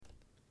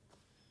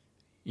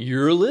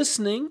You're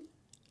listening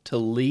to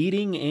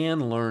Leading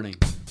and Learning.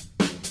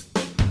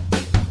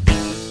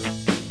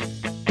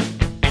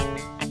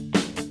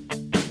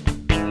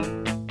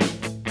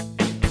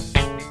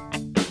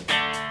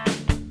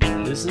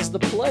 This is the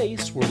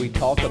place where we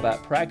talk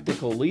about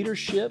practical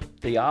leadership,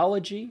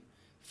 theology,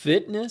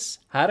 fitness,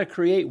 how to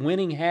create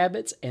winning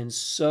habits, and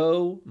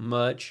so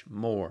much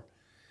more.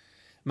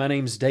 My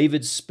name's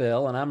David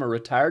Spell, and I'm a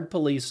retired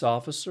police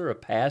officer, a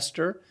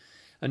pastor,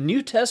 a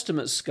New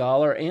Testament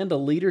scholar, and a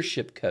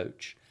leadership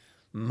coach.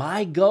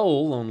 My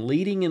goal on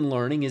Leading and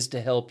Learning is to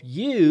help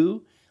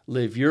you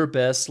live your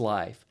best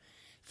life.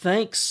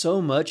 Thanks so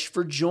much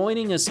for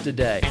joining us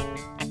today.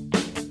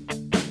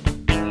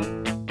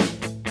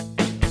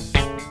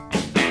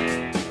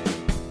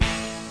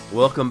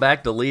 Welcome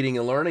back to Leading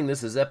and Learning.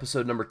 This is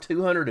episode number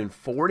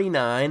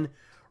 249,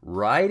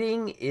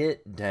 Writing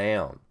It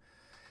Down.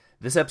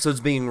 This episode's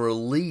being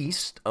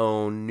released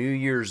on New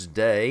Year's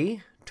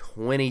Day,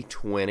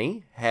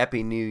 2020.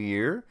 Happy New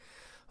Year.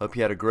 Hope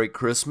you had a great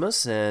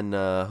Christmas, and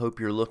hope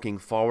you're looking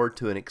forward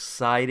to an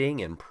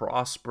exciting and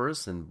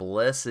prosperous and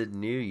blessed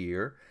New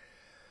Year.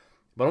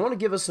 But I want to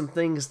give us some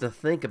things to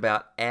think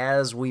about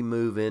as we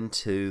move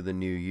into the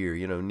new year.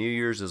 You know, New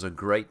Year's is a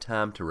great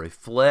time to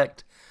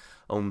reflect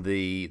on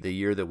the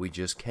year that we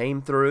just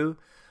came through.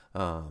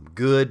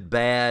 Good,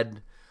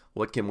 bad,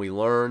 what can we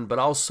learn? But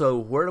also,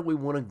 where do we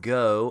want to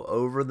go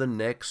over the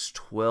next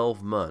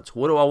 12 months?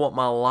 What do I want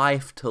my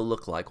life to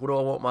look like? What do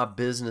I want my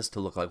business to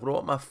look like? What do I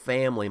want my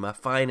family, my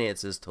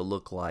finances to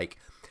look like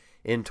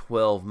in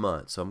 12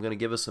 months? So I'm going to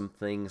give us some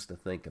things to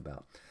think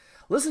about.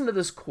 Listen to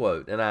this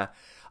quote, and I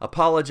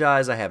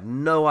apologize, I have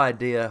no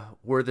idea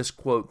where this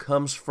quote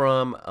comes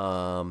from,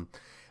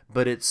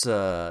 but it's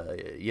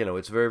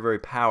it's very, very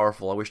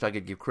powerful. I wish I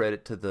could give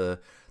credit to the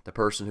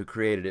person who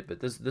created it, but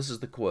this is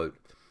the quote.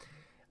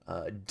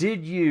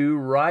 Did you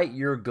write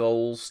your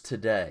goals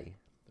today?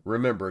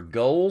 Remember,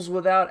 goals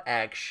without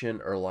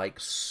action are like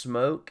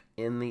smoke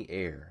in the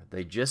air.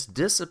 They just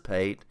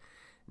dissipate,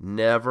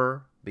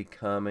 never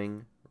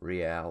becoming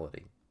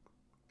reality.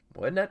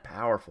 Wasn't that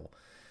powerful?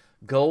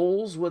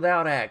 Goals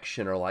without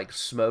action are like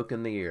smoke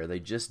in the air. They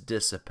just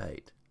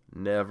dissipate,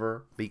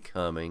 never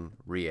becoming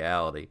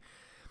reality.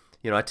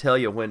 You know, I tell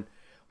you, when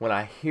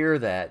I hear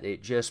that,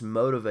 it just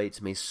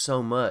motivates me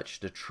so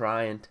much to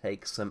try and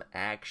take some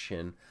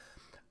action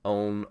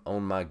on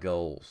my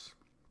goals.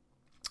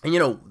 And you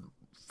know,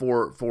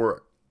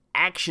 for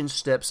action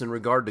steps in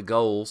regard to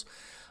goals,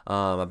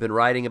 I've been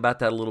writing about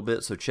that a little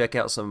bit, so check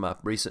out some of my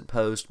recent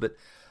posts. But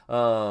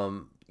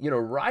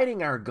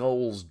writing our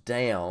goals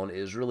down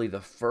is really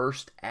the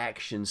first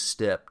action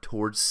step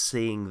towards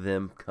seeing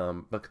them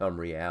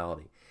become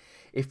reality.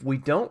 If we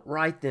don't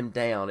write them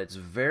down, it's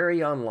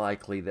very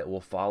unlikely that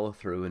we'll follow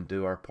through and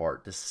do our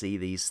part to see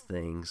these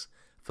things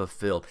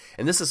fulfilled.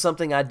 And this is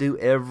something I do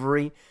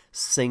every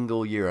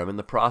single year. I'm in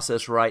the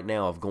process right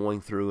now of going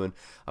through, and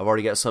I've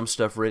already got some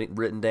stuff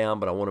written down,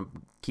 but I want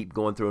to keep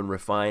going through and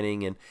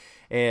refining.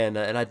 And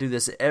I do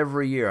this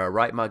every year. I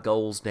write my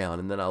goals down,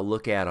 and then I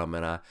look at them,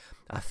 and I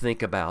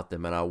think about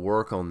them, and I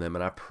work on them,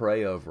 and I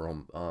pray over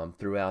them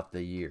throughout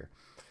the year.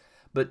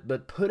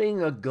 But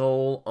putting a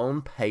goal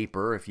on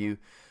paper, if you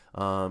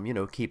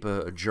keep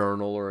a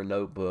journal or a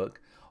notebook,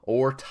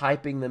 or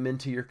typing them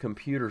into your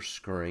computer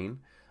screen.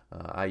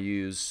 I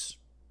use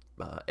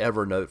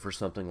Evernote for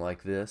something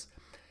like this.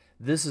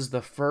 This is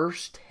the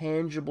first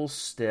tangible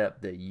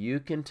step that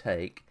you can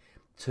take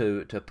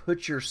to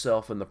put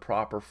yourself in the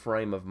proper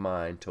frame of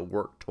mind to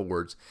work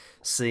towards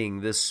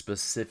seeing this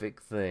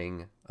specific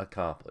thing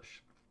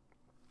accomplished.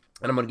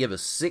 And I'm going to give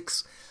us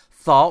 6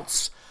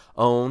 thoughts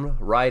on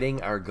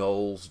writing our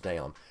goals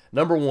down.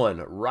 Number 1,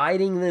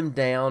 writing them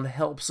down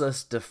helps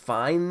us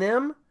define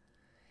them,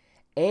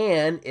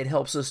 and it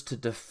helps us to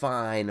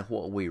define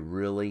what we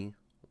really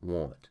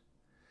want.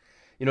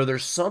 You know,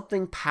 there's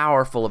something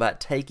powerful about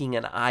taking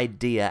an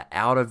idea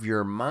out of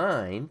your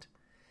mind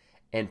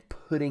and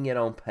putting it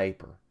on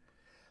paper.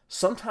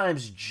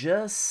 Sometimes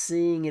just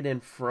seeing it in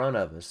front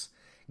of us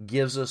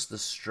gives us the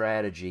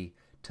strategy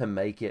to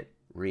make it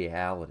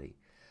reality.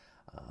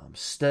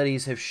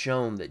 Studies have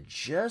shown that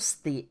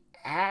just the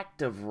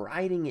act of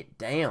writing it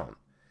down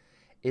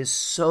is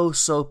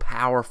so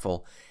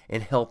powerful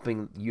in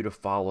helping you to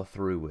follow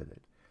through with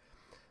it.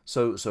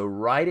 So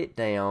write it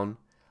down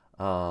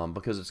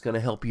because it's going to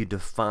help you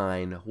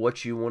define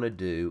what you want to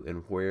do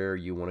and where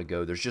you want to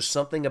go. There's just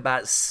something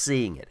about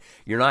seeing it.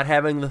 You're not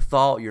having the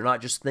thought, you're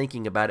not just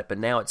thinking about it, but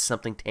now it's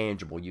something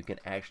tangible. You can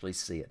actually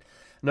see it.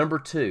 Number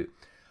 2,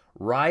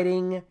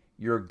 writing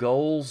your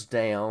goals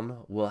down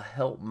will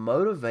help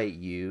motivate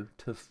you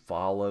to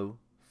follow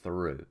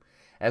through.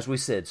 As we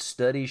said,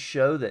 studies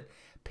show that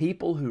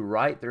people who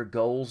write their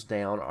goals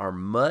down are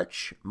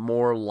much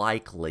more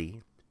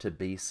likely to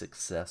be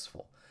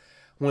successful.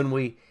 When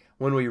we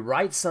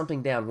write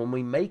something down, when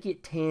we make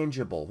it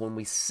tangible, when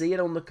we see it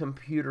on the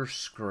computer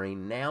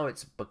screen, now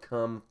it's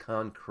become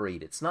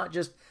concrete. It's not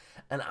just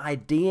an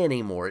idea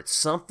anymore. It's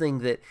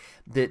something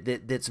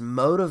that's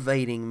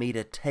motivating me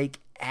to take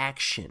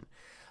action.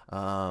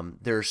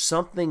 There's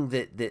something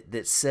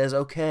that says,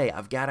 okay,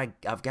 I've got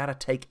to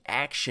take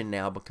action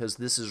now because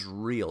this is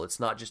real. It's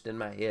not just in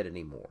my head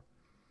anymore.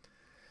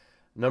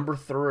 Number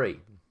 3,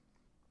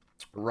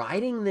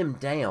 writing them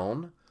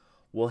down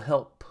will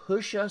help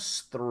push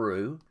us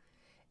through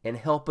and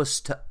help us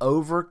to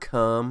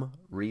overcome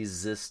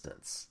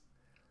resistance.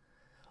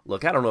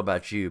 Look, I don't know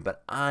about you,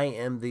 but I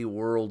am the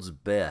world's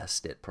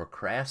best at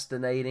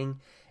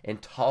procrastinating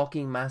and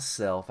talking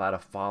myself out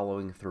of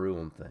following through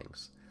on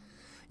things.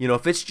 You know,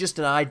 if it's just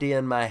an idea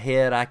in my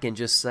head, I can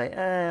just say,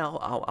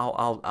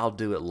 I'll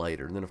do it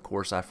later. And then, of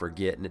course, I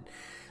forget, and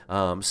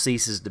it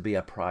ceases to be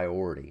a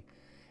priority.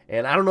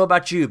 And I don't know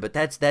about you, but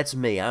that's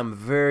me. I'm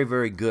very,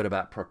 very good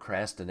about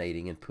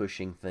procrastinating and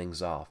pushing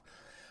things off.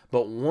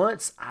 But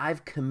once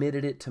I've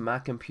committed it to my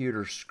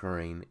computer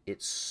screen,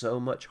 it's so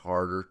much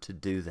harder to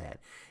do that.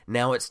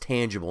 Now it's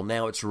tangible.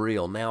 Now it's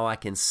real. Now I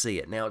can see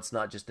it. Now it's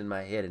not just in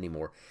my head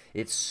anymore.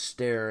 It's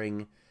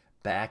staring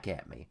back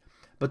at me.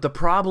 But the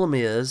problem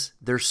is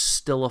there's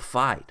still a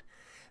fight.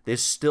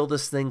 There's still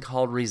this thing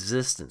called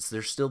resistance.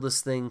 There's still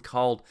this thing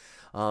called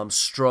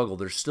struggle.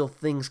 There's still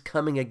things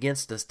coming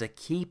against us to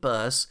keep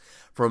us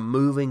from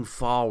moving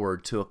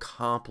forward to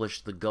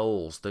accomplish the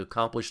goals, to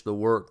accomplish the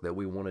work that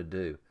we want to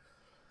do.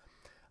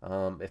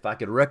 If I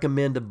could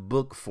recommend a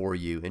book for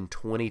you in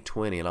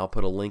 2020, and I'll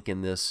put a link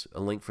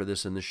for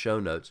this in the show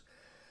notes,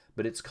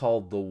 but it's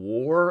called The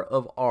War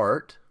of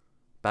Art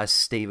by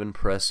Steven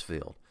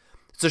Pressfield.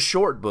 It's a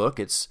short book.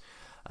 It's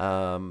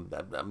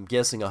I'm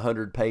guessing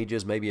 100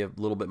 pages, maybe a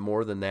little bit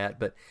more than that,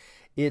 but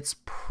it's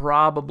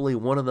probably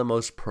one of the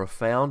most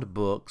profound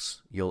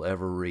books you'll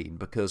ever read,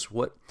 because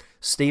what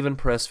Steven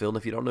Pressfield,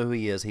 if you don't know who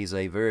he is, he's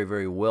a very,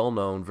 very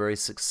well-known, very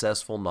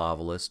successful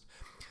novelist.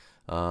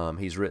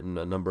 He's written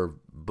a number of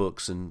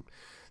books and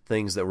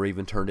things that were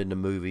even turned into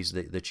movies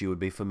that you would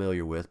be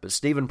familiar with. But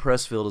Steven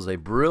Pressfield is a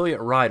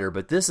brilliant writer,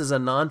 but this is a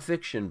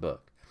nonfiction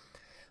book.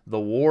 The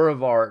War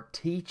of Art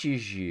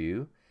teaches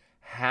you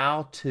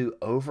how to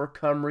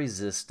overcome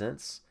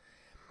resistance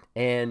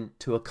and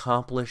to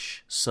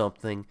accomplish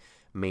something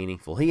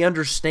meaningful. He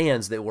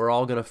understands that we're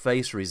all going to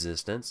face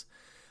resistance,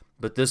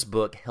 but this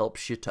book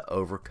helps you to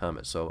overcome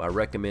it. So I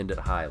recommend it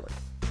highly.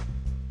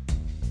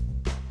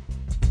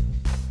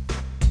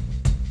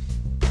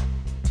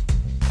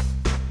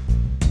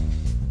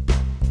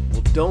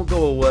 Well, don't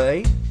go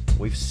away.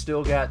 We've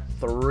still got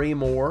 3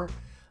 more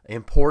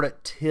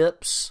important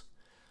tips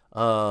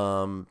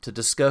to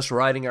discuss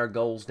writing our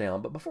goals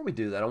down. But before we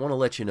do that, I want to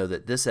let you know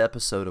that this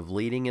episode of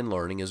Leading and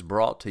Learning is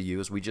brought to you,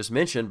 as we just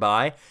mentioned,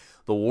 by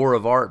The War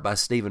of Art by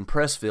Steven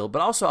Pressfield.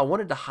 But also I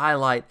wanted to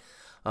highlight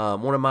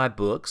one of my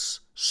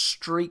books,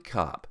 Street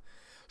Cop.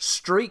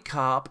 Street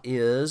Cop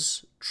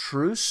is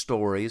true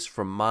stories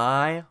from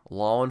my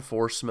law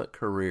enforcement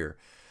career.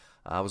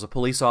 I was a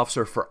police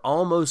officer for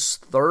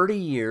almost 30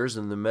 years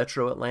in the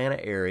metro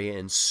Atlanta area,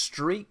 and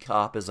Street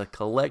Cop is a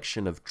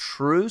collection of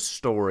true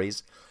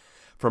stories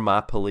from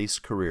my police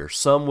career.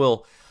 Some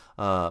will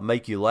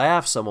make you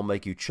laugh, some will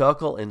make you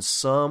chuckle, and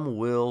some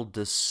will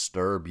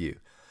disturb you.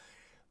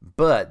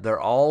 But they're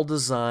all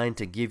designed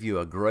to give you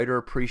a greater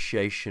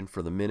appreciation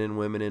for the men and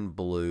women in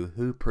blue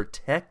who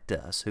protect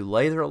us, who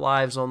lay their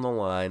lives on the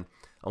line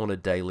on a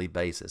daily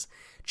basis.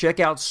 Check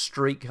out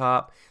Street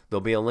Cop. There'll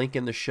be a link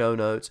in the show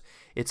notes.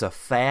 It's a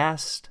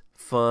fast,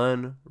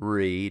 fun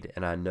read,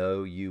 and I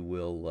know you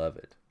will love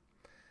it.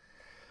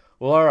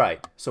 Well, all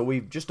right. So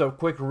we've just a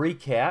quick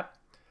recap.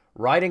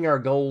 Writing our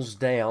goals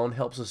down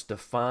helps us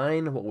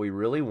define what we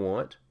really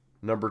want.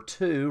 Number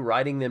 2,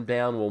 writing them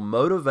down will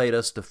motivate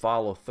us to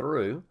follow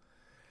through.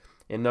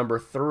 And number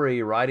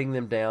 3, writing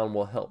them down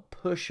will help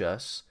push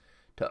us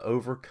to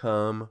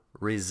overcome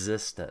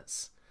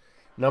resistance.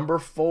 Number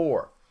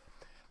 4,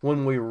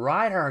 when we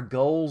write our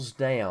goals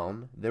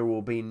down, there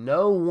will be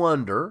no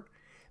wonder,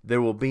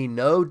 there will be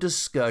no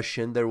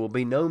discussion, there will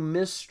be no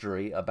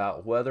mystery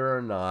about whether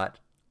or not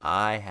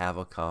I have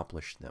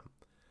accomplished them.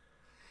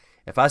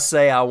 If I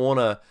say I want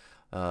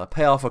to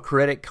pay off a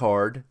credit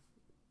card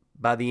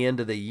by the end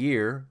of the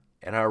year,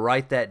 and I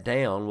write that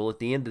down, well, at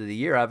the end of the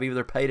year, I've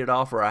either paid it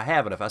off or I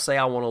haven't. If I say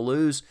I want to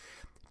lose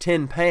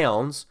 10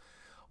 pounds,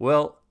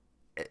 well,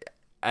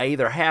 I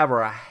either have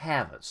or I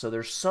haven't. So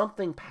there's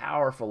something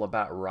powerful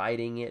about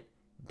writing it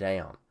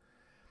down.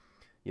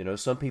 You know,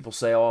 some people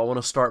say, I want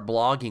to start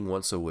blogging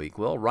once a week.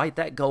 Well, write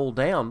that goal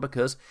down,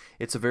 because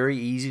it's very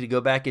easy to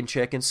go back and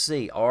check and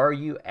see, are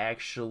you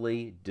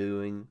actually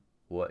doing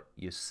what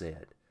you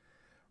said?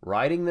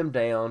 Writing them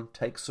down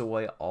takes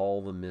away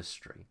all the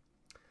mystery.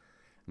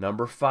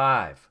 Number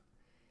 5,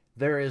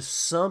 there is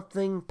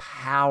something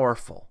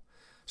powerful,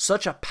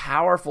 such a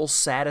powerful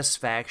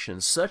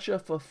satisfaction, such a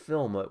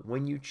fulfillment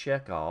when you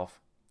check off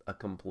a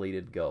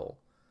completed goal.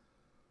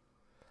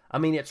 I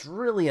mean, it's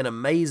really an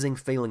amazing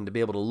feeling to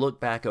be able to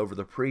look back over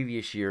the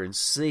previous year and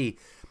see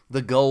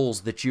the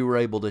goals that you were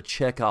able to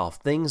check off,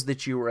 things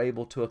that you were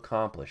able to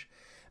accomplish.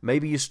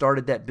 Maybe you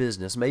started that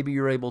business. Maybe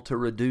you were able to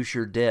reduce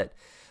your debt.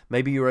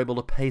 Maybe you were able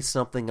to pay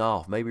something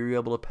off. Maybe you were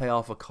able to pay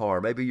off a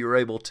car. Maybe you were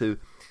able to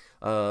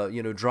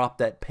drop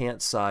that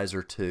pant size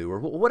or two, or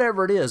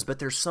whatever it is. But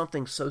there's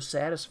something so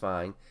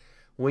satisfying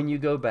when you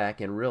go back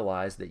and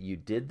realize that you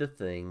did the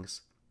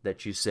things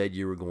that you said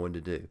you were going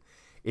to do.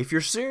 If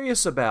you're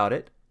serious about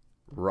it,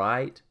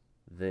 write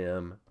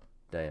them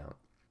down.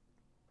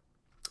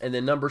 And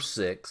then number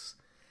 6,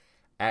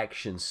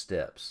 action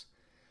steps.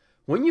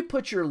 When you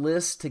put your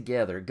list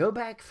together, go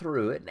back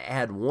through it and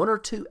add 1 or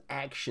 2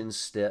 action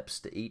steps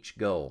to each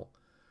goal.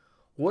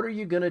 What are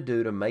you going to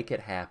do to make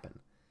it happen?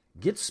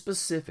 Get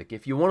specific.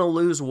 If you want to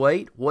lose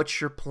weight,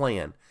 what's your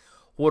plan?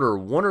 What are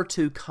 1 or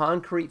 2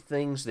 concrete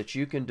things that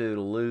you can do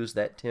to lose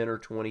that 10 or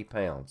 20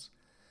 pounds?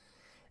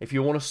 If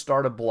you want to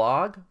start a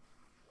blog,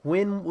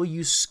 when will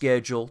you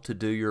schedule to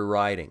do your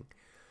writing?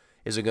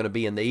 Is it going to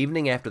be in the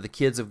evening after the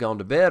kids have gone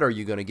to bed? Or are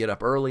you going to get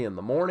up early in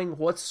the morning?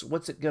 What's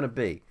it going to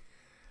be?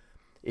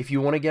 If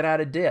you want to get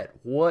out of debt,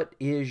 what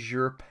is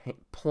your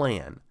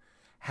plan?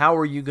 How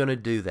are you going to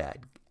do that?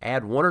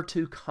 Add 1 or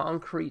 2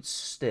 concrete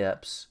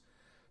steps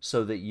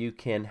so that you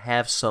can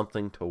have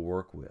something to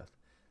work with.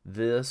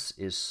 This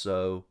is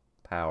so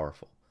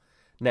powerful.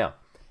 Now,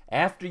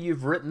 after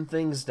you've written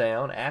things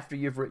down, after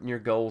you've written your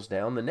goals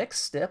down, the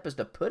next step is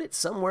to put it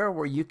somewhere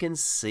where you can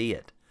see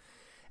it.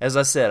 As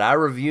I said, I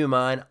review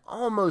mine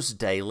almost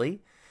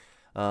daily.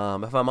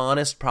 If I'm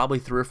honest, probably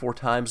 3 or 4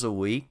 times a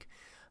week.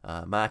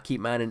 I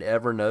keep mine in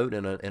Evernote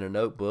in a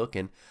notebook,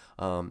 and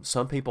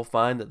some people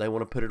find that they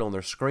want to put it on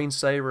their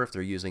screensaver. If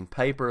they're using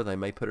paper, they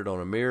may put it on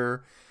a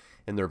mirror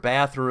in their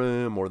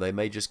bathroom, or they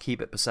may just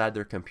keep it beside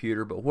their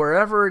computer. But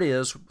wherever it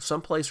is,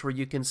 someplace where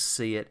you can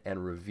see it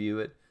and review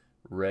it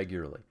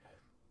regularly.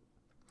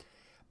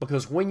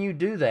 Because when you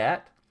do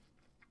that,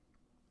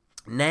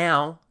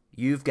 now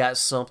you've got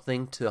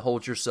something to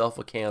hold yourself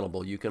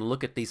accountable. You can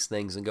look at these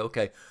things and go,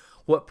 okay,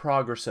 what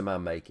progress am I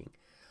making?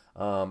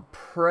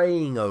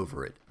 Praying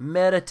over it,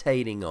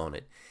 meditating on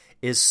it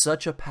is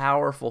such a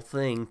powerful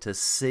thing to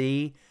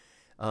see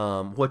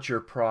what your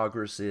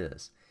progress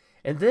is.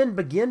 And then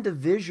begin to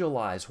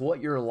visualize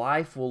what your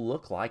life will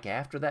look like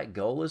after that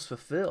goal is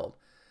fulfilled.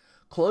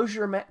 Close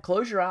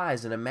your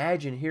eyes and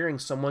imagine hearing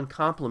someone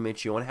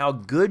compliment you on how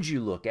good you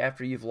look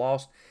after you've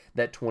lost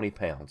that 20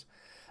 pounds.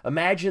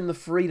 Imagine the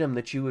freedom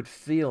that you would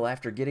feel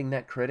after getting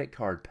that credit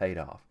card paid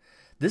off.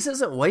 This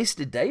isn't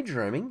wasted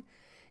daydreaming.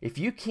 If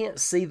you can't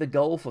see the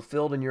goal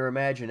fulfilled in your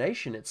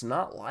imagination, it's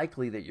not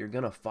likely that you're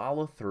going to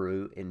follow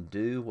through and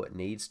do what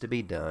needs to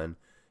be done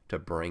to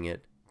bring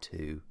it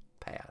to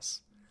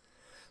pass.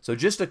 So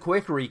just a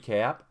quick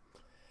recap.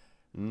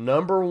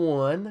 Number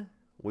 1,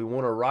 we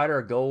want to write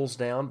our goals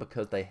down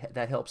because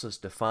that helps us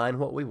define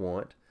what we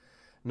want.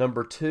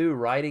 Number 2,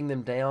 writing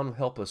them down will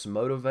help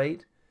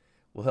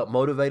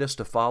motivate us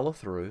to follow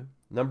through.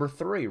 Number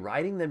 3,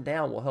 writing them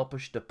down will help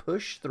us to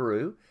push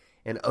through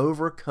and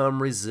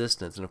overcome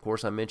resistance. And of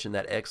course, I mentioned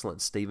that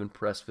excellent Steven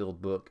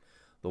Pressfield book,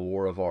 The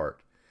War of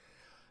Art.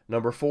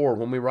 Number 4,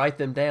 when we write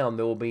them down,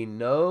 there will be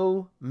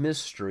no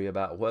mystery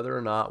about whether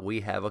or not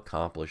we have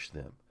accomplished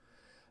them.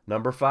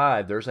 Number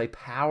 5, there's a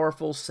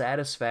powerful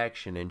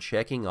satisfaction in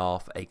checking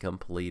off a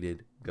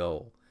completed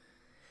goal.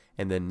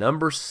 And then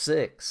number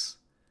 6,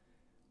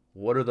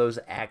 what are those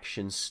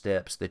action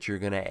steps that you're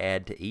going to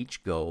add to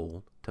each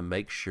goal to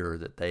make sure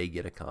that they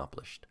get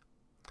accomplished?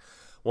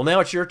 Well,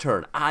 now it's your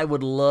turn. I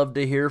would love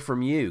to hear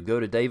from you. Go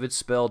to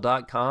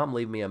davidspell.com,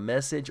 leave me a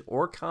message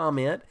or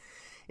comment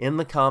in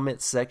the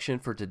comments section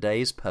for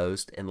today's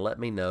post, and let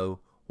me know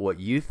what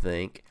you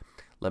think.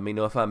 Let me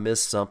know if I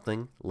missed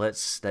something. Let's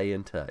stay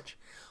in touch.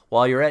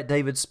 While you're at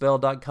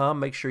davidspell.com,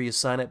 make sure you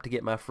sign up to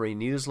get my free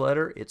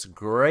newsletter. It's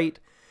great.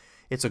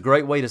 It's a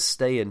great way to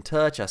stay in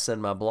touch. I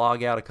send my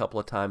blog out a couple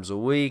of times a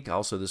week.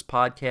 Also, this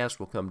podcast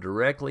will come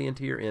directly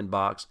into your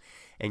inbox,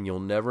 and you'll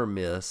never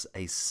miss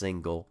a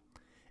single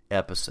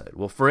episode.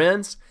 Well,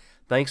 friends,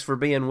 thanks for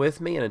being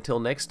with me, and until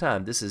next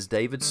time, this is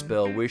David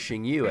Spell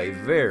wishing you a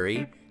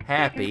very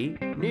happy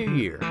New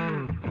Year.